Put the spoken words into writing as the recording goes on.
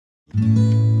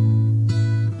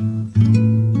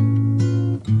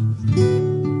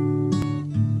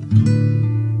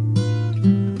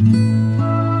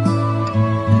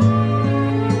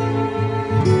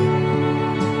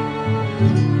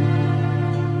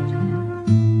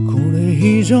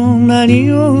以上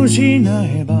何を失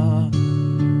えば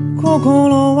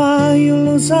心は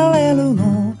許される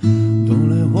の？ど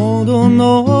れほど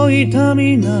の痛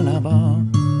みならば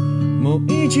も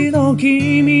う一度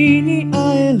君に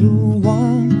会える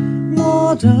One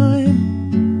more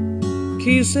time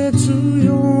季節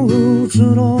よ移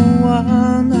ろ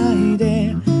わない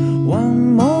で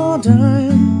One more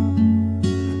time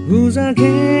ふざ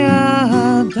け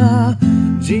合った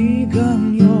時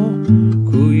間よ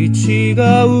食い違う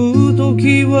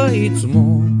時はいつ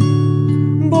も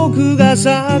僕が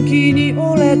先に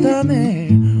折れたね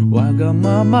わが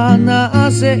まま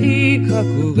な性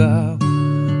格が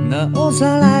なお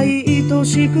さら愛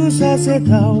しくさせ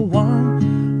た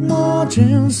One more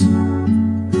chance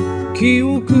記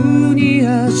憶に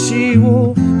足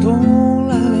を取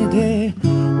られて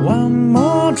One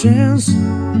more chance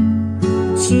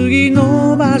次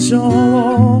の場所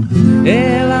を選べ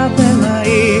ない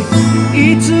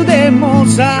いつでも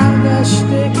探し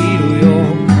ているよ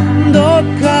どっ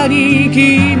かに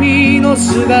君の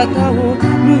姿を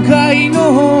向かい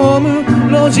のホーム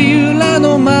路地裏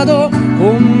の窓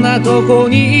こんなとこ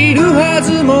にいるは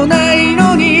ずもない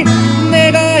のに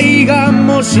願いが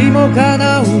もしも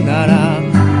叶うなら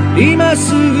今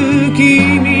すぐ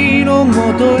君の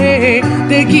もとへ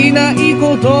できない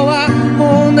ことは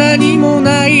もう何も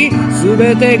ない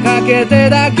全てかけて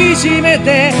抱きしめ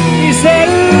てみせ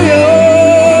るよ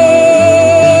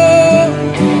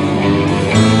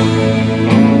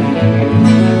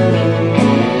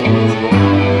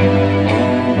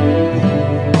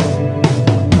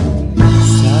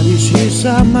寂し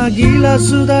さ紛ら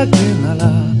すだけな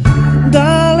ら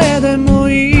誰でも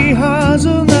いいはず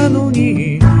なの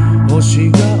に星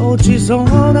が落ちそう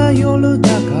な夜だ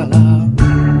から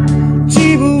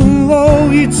自分を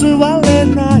偽れ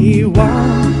ない One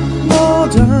more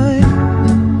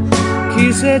time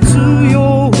季節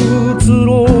よ移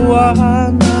ろ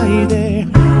わないで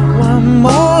One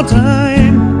more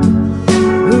time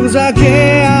ふざ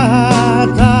け合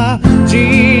った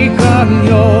時間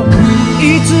よい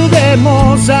つで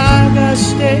も探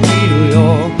しているよ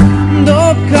ど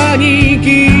っかに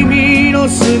君の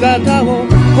姿を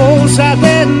交差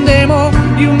点でも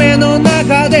夢の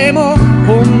中でも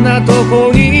こんなと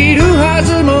こにいるは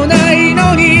ずもない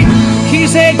のに奇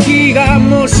跡が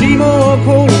もしも起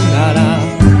こるなら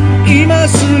今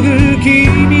すぐ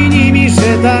君に見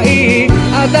せたい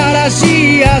新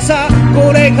しい朝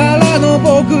これからの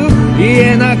僕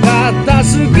言えなかった好き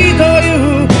と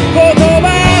いう言葉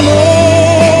も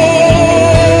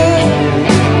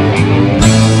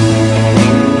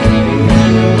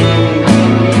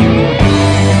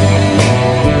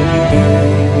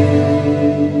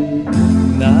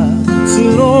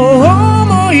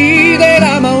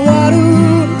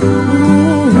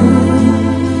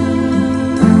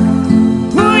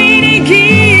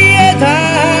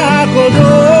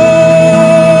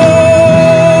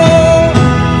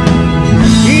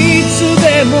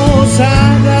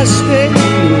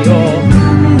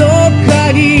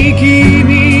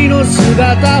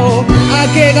姿を明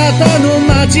け方の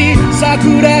街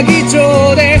桜木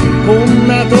町でこん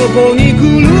なとこに来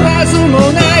るはずも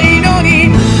ないのに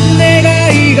願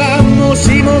いがも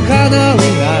しも叶う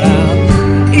なら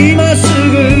今す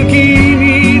ぐ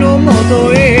君のも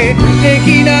とへで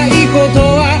きないこと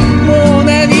はもう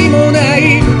何もな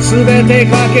い全て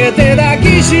かけて抱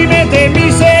きしめて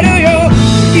みせるよ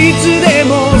いつで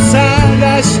も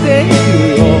探してい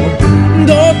るよ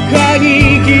どっか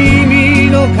に君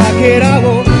のかけら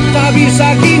を旅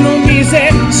先の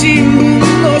店新聞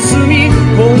の隅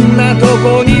こんなと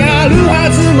こにあるは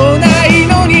ずもない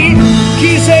のに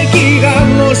奇跡が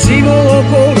もしも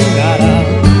起こるなら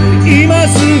今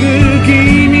すぐ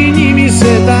君に見せ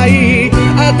たい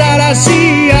新し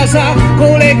い朝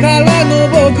これからの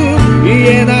僕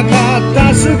言えなかっ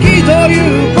た好きとい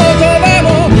う言葉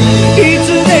もいつ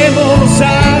でも探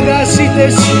して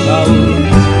しまう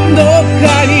どっ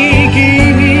かに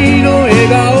君の笑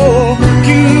顔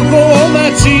急行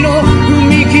待ちの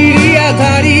踏切あ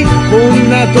たりこん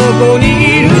なとこに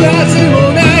いるはず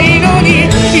もないのに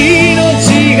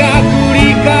命が繰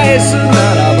り返すな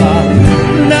らば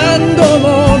何度も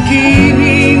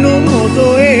君のも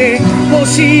とへ欲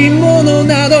しいもの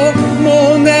など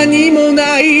もう何も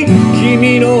ない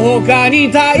君の他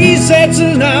に大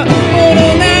切なもの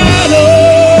など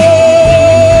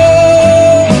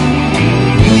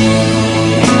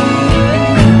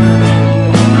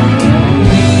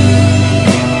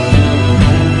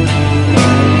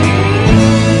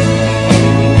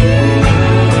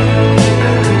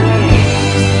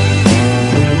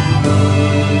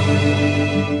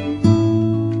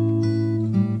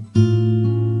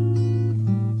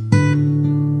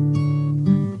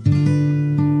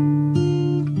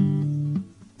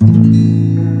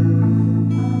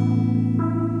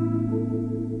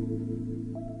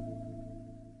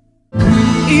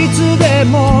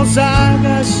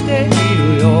て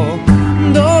いるよ。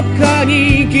どっか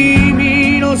に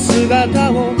君の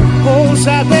姿を、交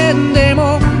差点で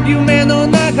も夢の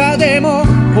中でも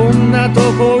こんなと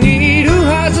こ